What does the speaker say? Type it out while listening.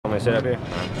me to sit up here?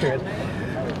 Good.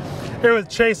 Here with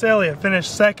Chase Elliott,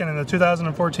 finished second in the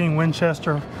 2014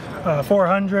 Winchester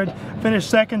 400. Finished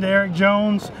second to Eric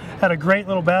Jones. Had a great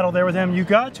little battle there with him. You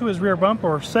got to his rear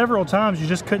bumper several times. You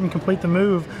just couldn't complete the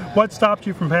move. What stopped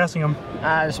you from passing him?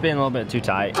 Just being a little bit too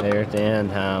tight there at the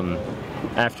end.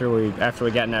 After we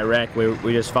got in that wreck,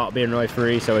 we just fought being really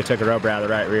free, so we took a rubber out of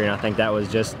the right rear, and I think that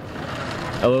was just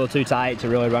a little too tight to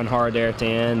really run hard there at the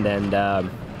end, and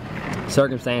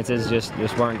circumstances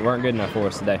just weren't good enough for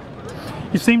us today.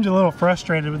 You seemed a little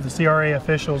frustrated with the CRA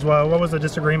officials. Well, what was the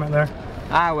disagreement there?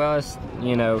 Well, it's,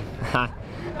 you know, I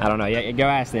don't know. Yeah, go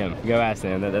ask them. Go ask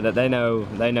them. They know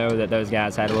that those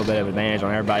guys had a little bit of advantage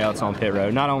on everybody else on pit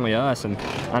road. Not only us, and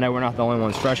I know we're not the only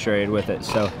ones frustrated with it.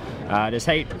 So I just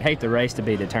hate the race to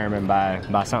be determined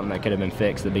by something that could have been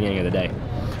fixed at the beginning of the day.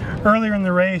 Earlier in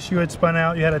the race, you had spun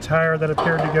out. You had a tire that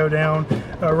appeared to go down.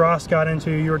 Ross got into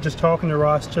you. You were just talking to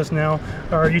Ross just now.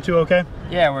 Are you two okay?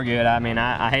 Yeah, we're good. I mean,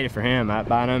 I hate it for him.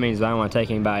 By no means do I want to take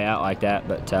anybody out like that,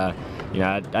 but you know,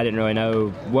 I didn't really know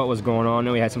what was going on. I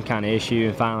knew we had some kind of issue,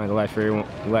 and finally the left rear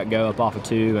let go up off of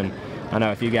 2, and I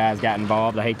know a few guys got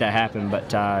involved. I hate that happened,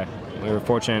 but we were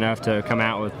fortunate enough to come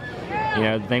out with, you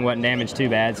know, the thing wasn't damaged too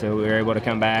bad, so we were able to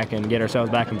come back and get ourselves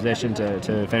back in position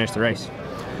to finish the race.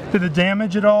 Did the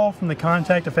damage at all from the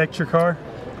contact affect your car?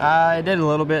 It did a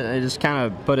little bit. It just kind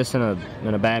of put us in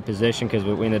a bad position because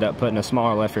we ended up putting a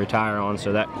smaller left rear tire on,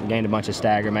 so that gained a bunch of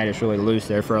stagger, made us really loose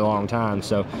there for a long time.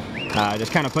 So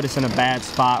just kind of put us in a bad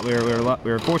spot. We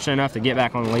were fortunate enough to get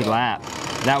back on the lead lap.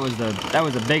 That was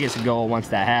the biggest goal once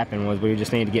that happened, was we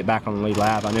just needed to get back on the lead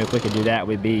lap. I knew if we could do that,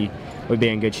 we'd be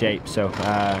in good shape. So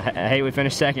I hate we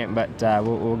finished second, but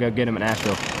we'll go get them at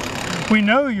Nashville. We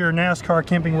know your NASCAR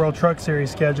Camping World Truck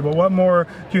Series schedule, but what more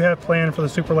do you have planned for the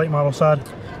super late model side?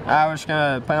 We're just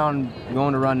going to plan on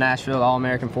going to run Nashville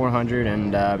All-American 400,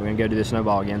 and we're going to go do the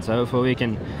snowball again. So hopefully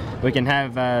we can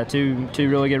have two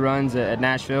really good runs at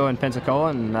Nashville and Pensacola,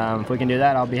 and if we can do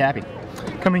that, I'll be happy.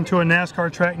 Coming to a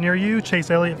NASCAR track near you,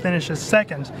 Chase Elliott finishes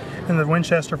second in the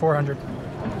Winchester 400.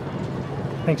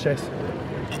 Thanks, Chase.